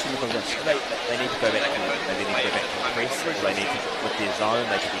definition of a risk? They need to go back to press, or they need to, with their zone,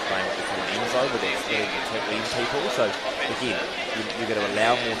 they could be playing what they call an end zone, where they're splitting the lead people. So again, you're going to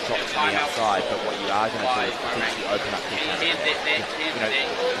allow more shots from the outside, but what you are going to do is potentially open up defense.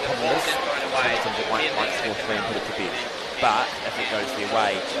 The problem is, Hamilton might score 3 and put it to bed. But if it goes their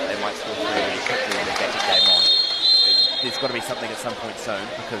way, they might score 3 really quickly and they get the game on. There's got to be something at some point soon,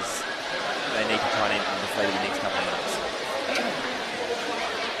 because they need to try and end this lead in the next couple of minutes.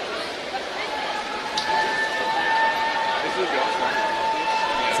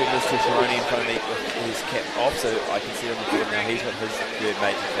 This Tesseroni in front of me with his cap off, so I can see on the board now he's got his third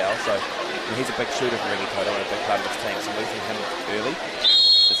major foul, so he's a big shooter for Rangitoto and a big part of this team, so losing him early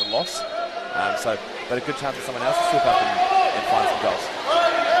is a loss. But a good chance for someone else to step up and find some goals.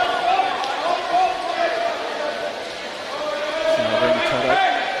 So Rangitoto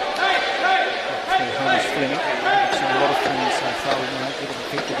through Hamish Fleming. I've seen a lot of Fleming so far, we know how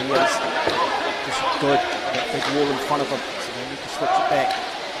effective he is. Just good, that big wall in front of him, so they need to switch it back.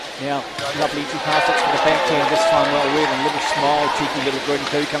 Now, lovely easy pass, that's for the back team, this time well read, and little smile, cheeky little grin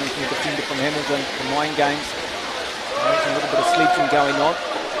too, coming from the defender from Hamilton for 9 games. There's a little bit of sledging going on.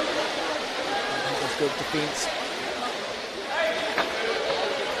 That was good defence.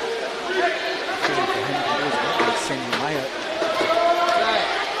 For Hamilton, there's Samuel Mayo.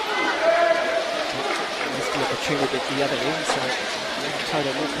 Missed the opportunity at the other end, so Toto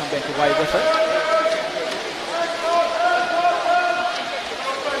will come back away with it.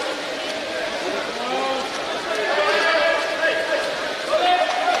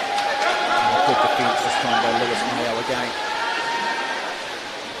 Lewis Mayo again.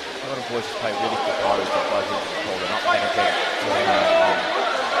 A lot of boys just play really good goals, but both in control, they're not panicking.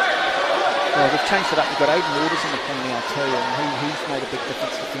 Well, they've changed it up. We've got Aidan Waters in the corner now too, and he's made a big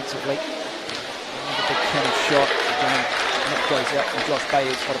difference defensively. Another big cannon shot. Again, Nick goes out, and Josh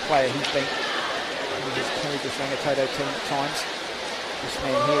Bayes, what a player he's been. He has carried this Rangitoto team at times. This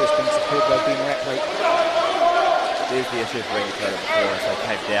man here has been superb by Ben Rapley. There's the issue for Rangitoto before as they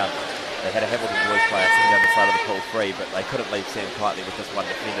came down. They had a Hamilton boys player sitting down the side of the pool free, but they couldn't leave Sam tightly with just one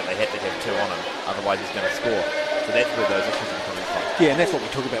defender. They had to have 2 on him, otherwise he's going to score. So that's where those issues are coming from. Yeah, and that's what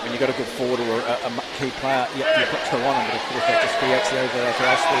we talk about when you've got a good forward or a key player. You put 2 on him, but of course that just creates the overlap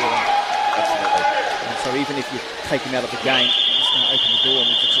elsewhere. Absolutely. And so even if you take him out of the game, it's going to open the door, and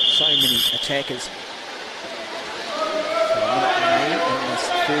we've got so many attackers. So a minute in this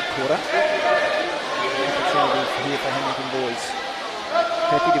third quarter. Opportunity here for Hamilton boys.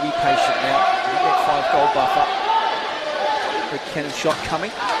 Happy to be patient now. We've got 5-goal buffer. Big cannon shot coming.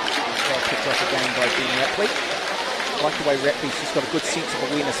 Well picked off again by Ben Rapley. I like the way Rapley's just got a good sense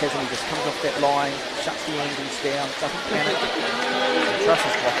of awareness, hasn't he? Just comes off that line, shuts the angles down, doesn't panic. Trust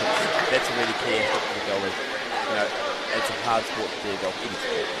his blockers. That's a really key aspect of the goal. You know, it's a hard sport to be a goalkeeper.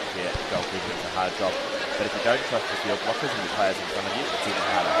 Yeah, goalkeeper is a hard job. But if you don't trust the field blockers and the players in front of you, it's even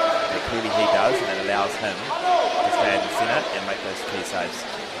harder. And clearly he does, and it allows him to stay in the centre and make those key saves.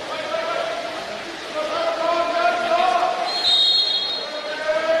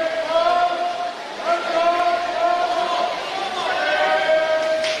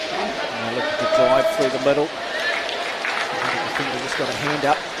 Now look at the drive through the middle. I think the defender just got a hand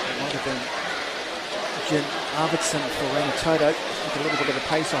up. It might have been Jin. Arvidsson for Rangitoto. Took a little bit of the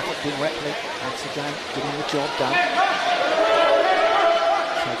pace off it. Ben Rapley once again getting the job done.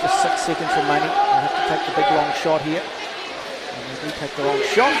 So just 6 seconds remaining. They'll have to take the big long shot here. And they do take the long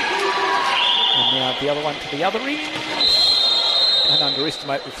shot. And now the other one to the other end. Don't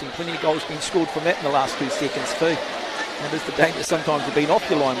underestimate, we've seen plenty of goals being scored from that in the last 2 seconds too. And there's the danger sometimes of being off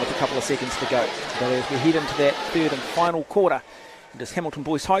your line with a couple of seconds to go. But as we head into that third and final quarter, it is Hamilton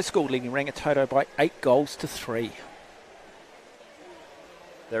Boys High School leading Rangitoto by 8 goals to 3.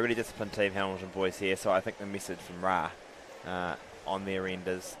 They're a really disciplined team, Hamilton Boys here, so I think the message from Ra on their end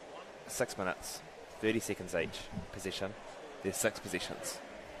is 6 minutes, 30 seconds each possession. There's 6 possessions.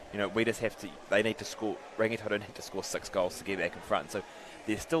 You know, we just have to, they need to score, Rangitoto need to score 6 goals to get back in front. So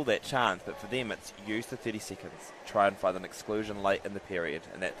there's still that chance, but for them it's use the 30 seconds, try and find an exclusion late in the period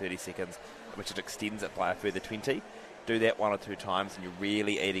in that 30 seconds, which it extends it by a further 20. Do that 1 or 2 times and you're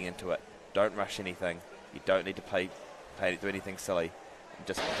really eating into it. Don't rush anything. You don't need to do anything silly.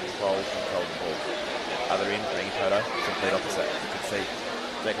 Just control the ball. Other end, Rangitoto, complete opposite. You can see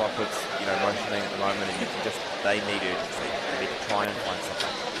Jack Lockwood's, motioning at the moment, and you can just, they need urgency. They need to try and find something.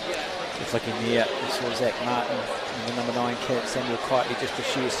 Just looking there, we saw Zach Martin and the number 9 kid, Samuel Quietly, just the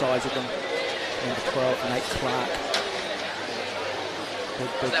sheer size of them. Number 12, Nate Clark.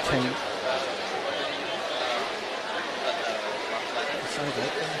 Big team. So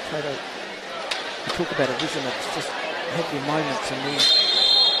that, you talk about it, isn't it? It's just have your moments and then it's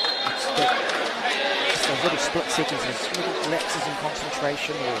those little split seconds, those little lapses in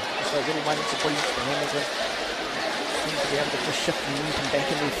concentration, or just those little moments of brilliance for Hamilton. Seem to be able to just shift the momentum back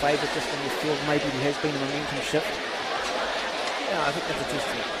in their favour just when you feel maybe there has been a momentum shift. Yeah, I think that's a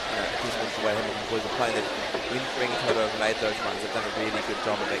testament to the way Hamilton Boys are playing. That when Rangitoto have made those runs, they've done a really good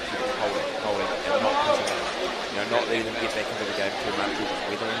job of actually holding and not pushing them. Not letting them get back into the game too much, just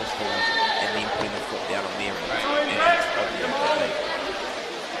weathering the storm and then putting the foot down on their end and exploiting that lead.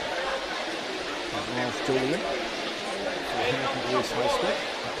 Miles Julian for Hamilton Boys High School.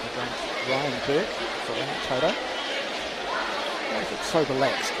 Ryan Burke for Rangitoto. They look so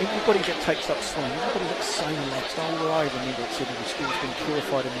relaxed. Everybody that takes up swing, everybody looks so relaxed. Oh, I remember it said the school's been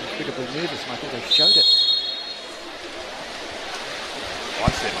purified and incredibly nervous, and I think they showed it. I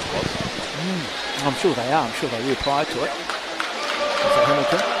certainly was. I'm sure they are. I'm sure they were prior to it. So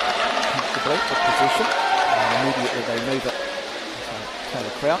Hamilton comfortably with possession. And immediately they move it to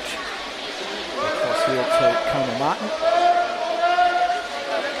Taylor Crouch. Across here to Conan Martin.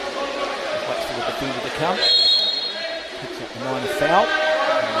 Waits for the defender to come. Picks up the minor foul.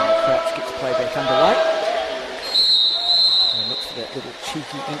 And Crouch gets play back underway. And looks for that little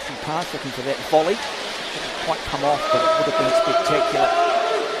cheeky entry pass, looking for that volley. Didn't quite come off, but it would have been spectacular.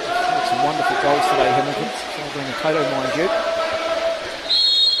 Some wonderful goals today, Hamilton. Rangitoto, mind you.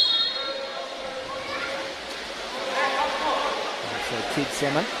 So Ted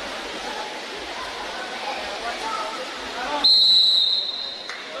Salmon.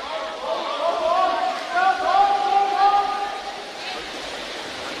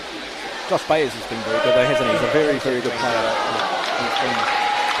 Josh Bayers has been very good though, hasn't he? He's a very, very good player. He's been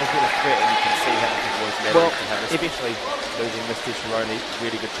a bit of threat, and you can see Hamilton Boys leveling to him, especially losing Mr. Chironi,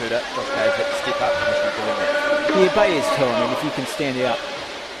 really good shooter. Josh Bayers had to step up and he's been doing that. Yeah, Bayers too. I mean, if you can stand out,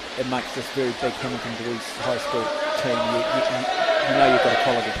 it makes this very big Hamilton Boys High School team. You know you've got a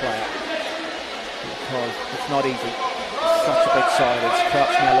quality player. Because it's not easy. It's such a big side. As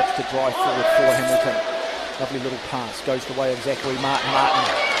Crouch now looks to drive forward for Hamilton. Lovely little pass. Goes the way of Zachary Martin.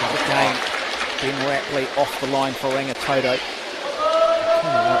 Again, Ben Rapley off the line for Rangitoto.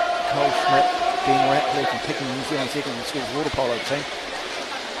 Cole Schmidt, Ben Rapley from picking New Zealand second in school's Waterpolo team.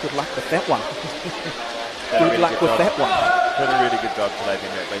 Good luck with that one. Good luck with that one. Did a really good job today,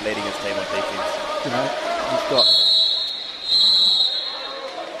 Ben Rapley, leading his team on defence. He's got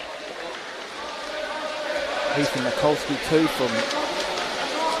Ethan Mikulski too from.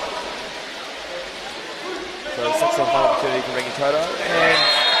 So 6-on-5 opportunity for Rangitoto, and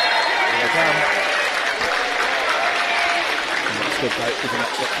here they come. That's good though, isn't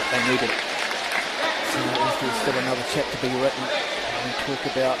it? That's what they needed. So there's still another chapter to be written. We talk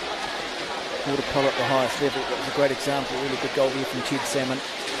about Waterpolo at the highest level. That was a great example, really good goal here from Ted Salmon.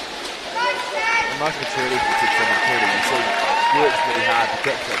 And nice maturity from Ted Salmon too. You see, works really hard to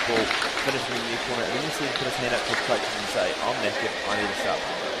catch that ball, finish in the new corner, and then you see him put his hand up to his coaches and say, I'm knackered, I need to stop.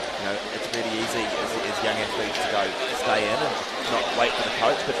 It's really easy as young athletes to go to stay in and not wait for the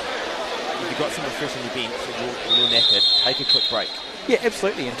coach, but if you've got someone fresh on your bench and you're knackered, take a quick break. Yeah,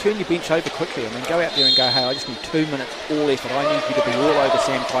 absolutely, and turn your bench over quickly. I mean, go out there and go, hey, I just need 2 minutes, all effort. I need you to be all over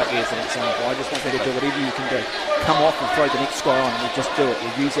Sam Quietly as an example. I just want you to do whatever you can do. Come off and throw the next guy on, and we'll just do it.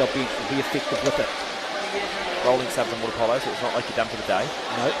 We'll use our bench, we'll be effective with it. rolling subs and Waterpolo, so it's not like you're done for the day.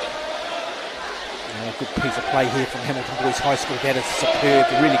 No. A good piece of play here from Hamilton Boys High School. That is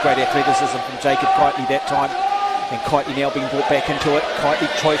superb. Really great athleticism from Jacob Kitely that time. And Kitely now being brought back into it. Kitely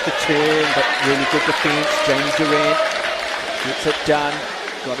tries to turn, but really good defence. Jamie Durant gets it done.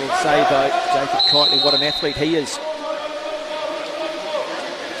 Got to say though, Jacob Kitely, what an athlete he is.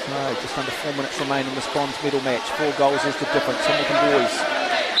 So just under 4 minutes remain in this bronze medal match. 4 goals is the difference. Hamilton Boys.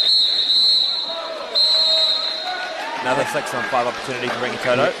 Another 6-on-5 opportunity for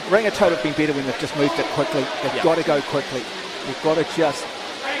Rangitoto. Rangitoto have been better when they've just moved it quickly. They've got to go quickly. They've got to just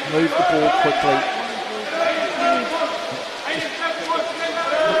move the ball quickly. Just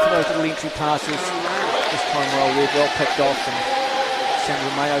look for those little entry passes. This time well picked off. And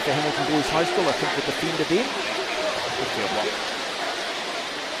Samuel Mayo for Hamilton Boys High School. I think the defender there.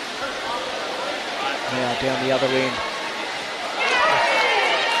 Now down the other end.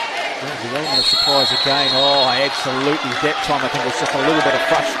 The element of surprise again. Oh, absolutely. That time I think it was just a little bit of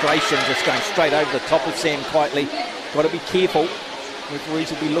frustration just going straight over the top of Sam Kitely. Got to be careful. Referees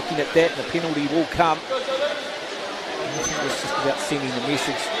will be looking at that and the penalty will come. I think it was just about sending the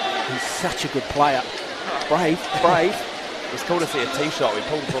message. He's such a good player. Brave. It was cool to see a tee shot. We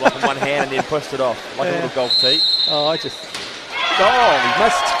pulled the ball up in one hand and then pushed it off like a little golf tee. Oh, he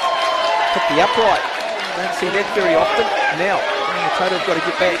missed. Hit the upright. Don't see that very often. Now, Rangitoto's got to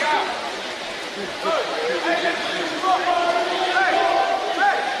get back.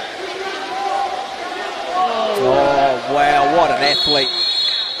 Oh, wow, what an athlete.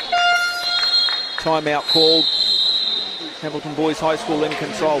 Timeout called. Hamilton Boys High School in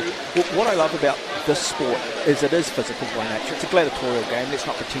control. What I love about this sport is it is physical by nature. It's a gladiatorial game. Let's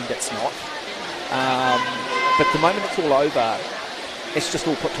not pretend it's not. But the moment it's all over, it's just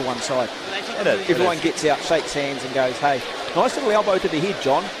all put to one side. It is. Everyone gets out, shakes hands and goes, hey, nice little elbow to the head,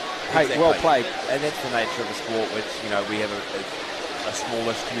 John. Hey, exactly. well played. And that's the nature of the sport, which, we have a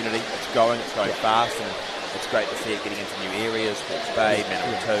smallish community. It's going fast, and it's great to see it getting into new areas, Hawke's Bay,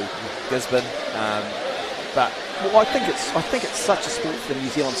 Manawatu, Gisborne. Well, I think it's such a sport for the New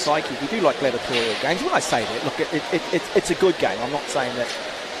Zealand psyche. We do like gladiatorial games. When I say that, look, it's a good game. I'm not saying that,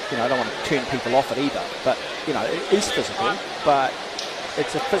 I don't want to turn people off it either. But, it is physical, but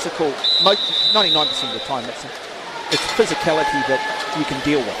it's a physical, 99% of the time, it's physicality that you can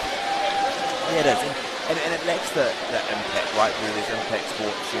deal with. Yeah, it is. And it lacks the impact, right? Where there's impact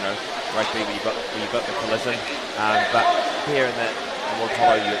sports, rugby where you've got the collision. But here in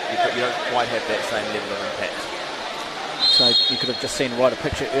Waterpolo, you don't quite have that same level of impact. So you could have just seen a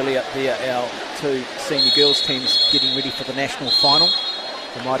picture earlier there, our 2 senior girls teams getting ready for the national final.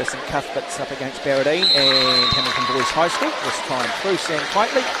 The Midas and Cuthberts up against Barradine and Hamilton Boys High School. This time through Sam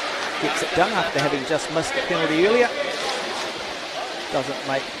Kitely. Gets it done after having just missed the penalty earlier. Doesn't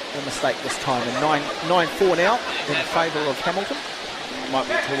make the mistake this time. And 9-4 now in favour of Hamilton. Might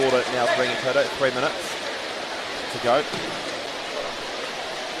be toward it now to bring it to 3 minutes to go.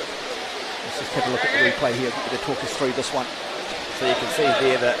 Let's just have a look at the replay here. To talk us through this one. So you can see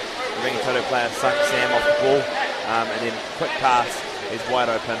there that the Rangitoto player sunk Sam off the ball, and then quick pass is wide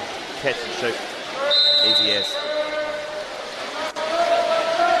open, catch and shoot, easy as.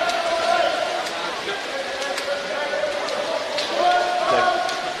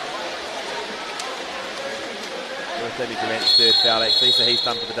 Maybe Durant's 3rd foul actually, so he's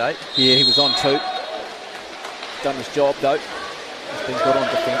done for the day. Yeah, he was on 2. Done his job though. He's been good on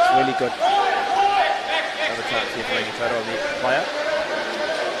defence, really good. Another chance here for Rangitoto on the player.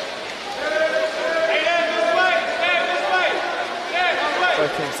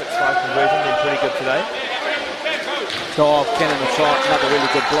 Both teams 6-5 conversion, been pretty good today. Oh, Cannon a shot, another really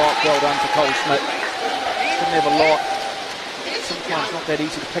good block. Well done for Cole Schmidt. Didn't have a lot. Sometimes not that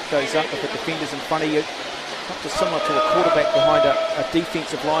easy to pick those up with the defenders in front of you. Not dissimilar to a quarterback behind a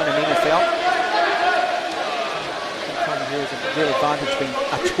defensive line in NFL. Sometimes there is a real advantage being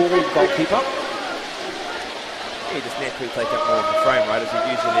a tall goalkeeper. You just naturally take up more of the frame, right? As you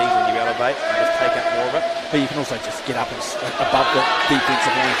use your knees and you elevate, you just take up more of it. But you can also just get up and above the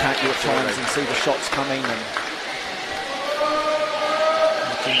defensive line, can't you, at times, and see the shots coming. And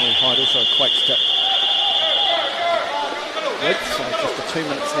generally height also equates to width. So just the 2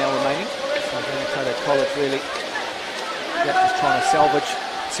 minutes now remaining. So Rangitoto College really just trying to salvage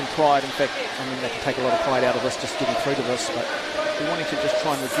some pride. In fact, they can take a lot of pride out of this, just getting through to this. But we're wanting to just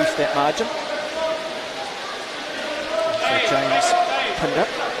try and reduce that margin. So James pinned up.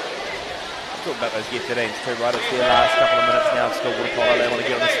 Talk about those gift 13s too, right? It's their last couple of minutes now. Still Waterpolo, they want to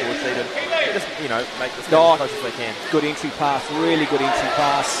get on the score sheet and just, make this game as close as they can. Good entry pass, really good entry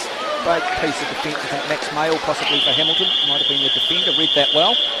pass. Great piece of defence. I think Max Mail possibly for Hamilton might have been the defender. Read that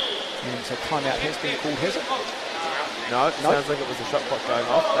well. And so timeout has been called, has it? No, it sounds like it was a shot clock going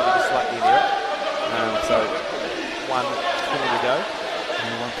off, maybe just slightly near it. So 1:20 to go. And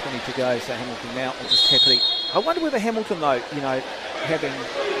 1:20 to go, so Hamilton now will just happily... I wonder whether Hamilton, though, you know, having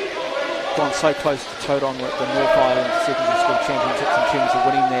gone so close to Todong at the North Island Secondary School Championships in terms of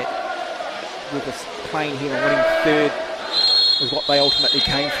winning that, with us playing here and winning third is what they ultimately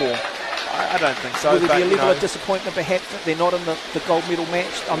came for. I don't think so. Will there be a level of disappointment perhaps that they're not in the gold medal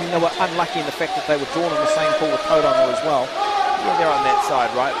match? I mean, they were unlucky in the fact that they were drawn in the same pool with Tauranga as well. Yeah, they're on that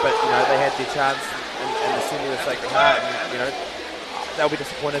side, right? But, you know, they had their chance in the semi with Sacred Heart, and, you know, they'll be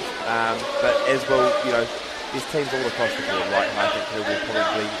disappointed. But as well, you know, there's teams all across the board, right? And I think who will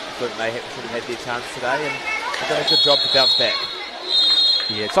probably think they should have had their chance today, and they've done a good job to bounce back.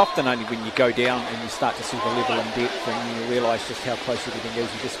 Yeah, it's often only when you go down and you start to see the level and depth and you realise just how close everything is,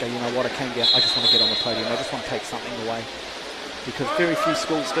 you just go, you know what, I came down, I just want to get on the podium, I just want to take something away. Because very few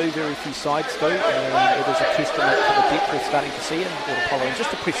schools do, very few sides do, and it is a testament to the depth we're starting to see in Waterpolo and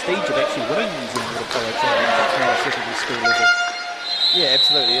just the prestige of actually winning New Zealand Waterpolo Championships now at secondary school level. Yeah,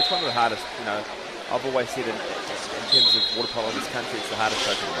 absolutely. It's one of the hardest, you know, I've always said in terms of water polo in this country, it's the hardest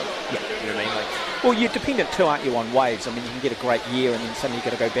coaching to win. Yeah. You know what I mean? Like, well, you're dependent too, aren't you, on waves? I mean, you can get a great year and then suddenly you've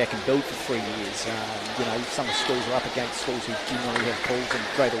got to go back and build for 3 years. You know, some of the schools are up against schools who generally have pools and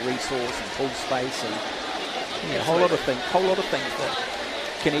greater resource and pool space and a whole lot of things that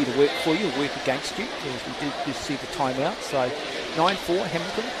can either work for you or work against you, as we do see the timeout. So 9-4,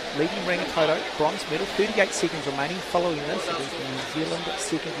 Hamilton leading Rangitoto, bronze medal, 38 seconds remaining. Following this, it is the New Zealand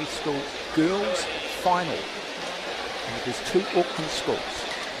Secondary School Girls Final. And there's 2 Auckland schools.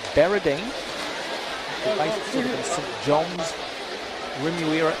 Barradine, the basic sort of in St John's,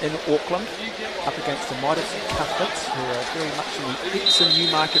 Remuera in Auckland, up against the Midas and Cuthberts, who are very much in the Epsom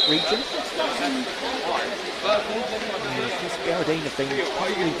Newmarket region. This Barradine have been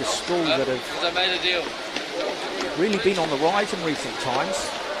probably the school that have really been on the rise in recent times.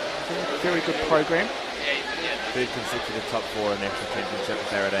 Very good program. third consecutive top 4 in the national championship with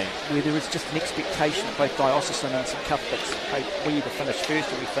Barradine. Where there is just an expectation of both Diocesan and St Cuthberts. We either finish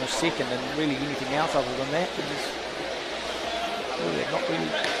first or we finish second, and really anything else other than that is really not really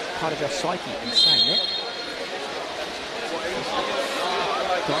part of our psyche in saying that.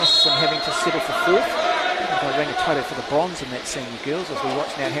 Diocesan having to settle for 4th. Rangitoto for the bronze in that senior girls as we watch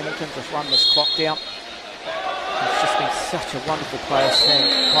now Hamilton just run this clock down. It's just been such a wonderful player, Sam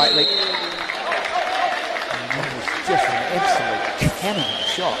Kiteley. And that was just an absolute cannon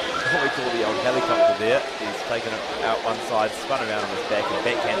shot. What we call the old helicopter there. He's taken it out one side, spun around on his back and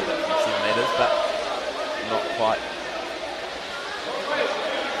backhanded it from 7 metres, but not quite.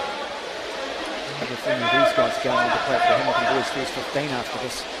 Another thing with these guys going on to play for the Hamilton boys first 15 after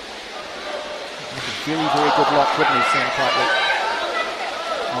this. Very, very good lock, wouldn't he, Sam Kiteley?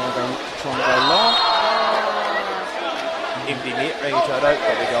 Oh, they're trying to go long. Empty net, Rangitoto,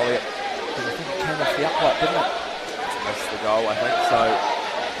 got the goal there. I think it came off the upright, didn't it? Missed the goal, I think, so.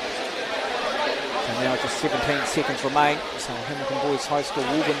 So now just 17 seconds remain. So Hamilton Boys High School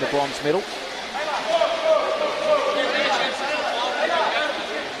will win the bronze medal.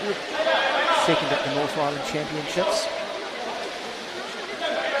 Second at the North Island Championships.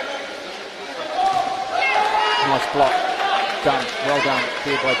 Nice block. Done. Well done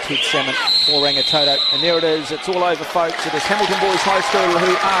there by Ted Salmon for Rangitoto. And there it is. It's all over, folks. It is Hamilton Boys High School who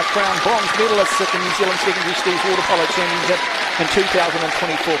are crowned bronze medalists at the New Zealand Secondary Schools Waterpolo Championship in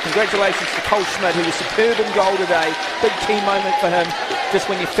 2024. Congratulations to Cole Schmidt, who was superb in goal today. Big key moment for him. Just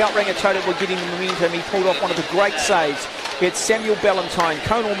when you felt Rangitoto were getting the momentum, he pulled off one of the great saves. It's Samuel Ballantyne,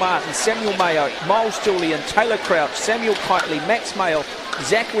 Conal Martin, Samuel Mayo, Miles Julian, Taylor Crouch, Samuel Kiteley, Max Mayo,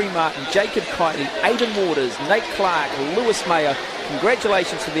 Zachary Martin, Jacob Kiteley, Aidan Waters, Nate Clark, Lewis Mayo.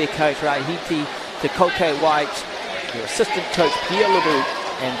 Congratulations to their coach Rahiti, to Koke White, their assistant coach Pierre Ledoux,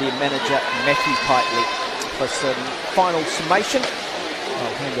 and their manager Matthew Kiteley. For some final summation,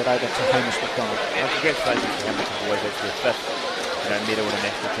 I'll hand it over to Hamish McDonald. Congratulations to Hamilton Boys. That's their 5th medal in a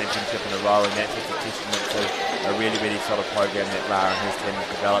national championship in a row, and that's just a testament to a really, really solid program that Lara and his team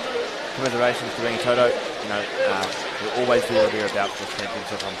have developed. Commiserations to Rangitoto. We're always there or thereabouts for this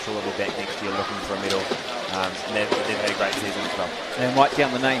championship. I'm sure they'll be back next year looking for a medal. And they've had a great season as well. And write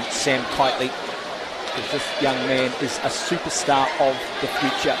down the name Sam Kiteley, because this young man is a superstar of the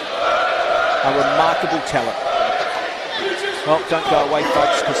future. A remarkable talent. Well, don't go away,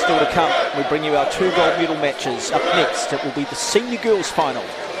 folks, because still to come, we bring you our 2 gold medal matches. Up next, it will be the senior girls final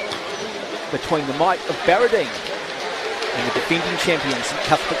between the might of Barradine and the defending champions,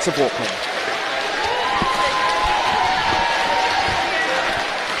 Cuthberts of Auckland.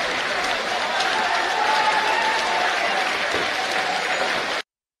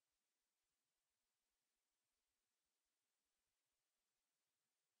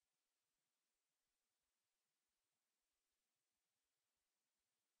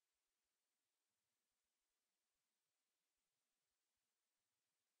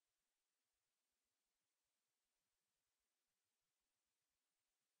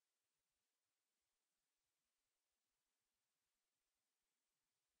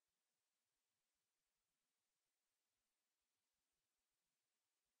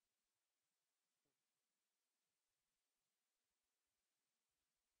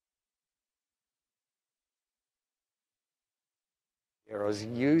 Is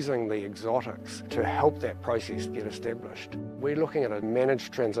using the exotics to help that process get established. We're looking at a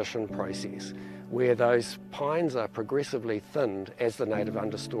managed transition process where those pines are progressively thinned as the native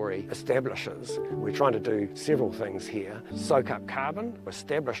understory establishes. We're trying to do several things here. Soak up carbon,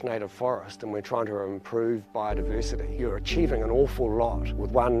 establish native forest, and we're trying to improve biodiversity. You're achieving an awful lot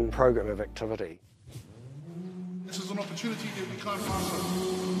with one program of activity. This is an opportunity that we can't pass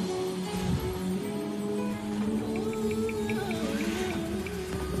up.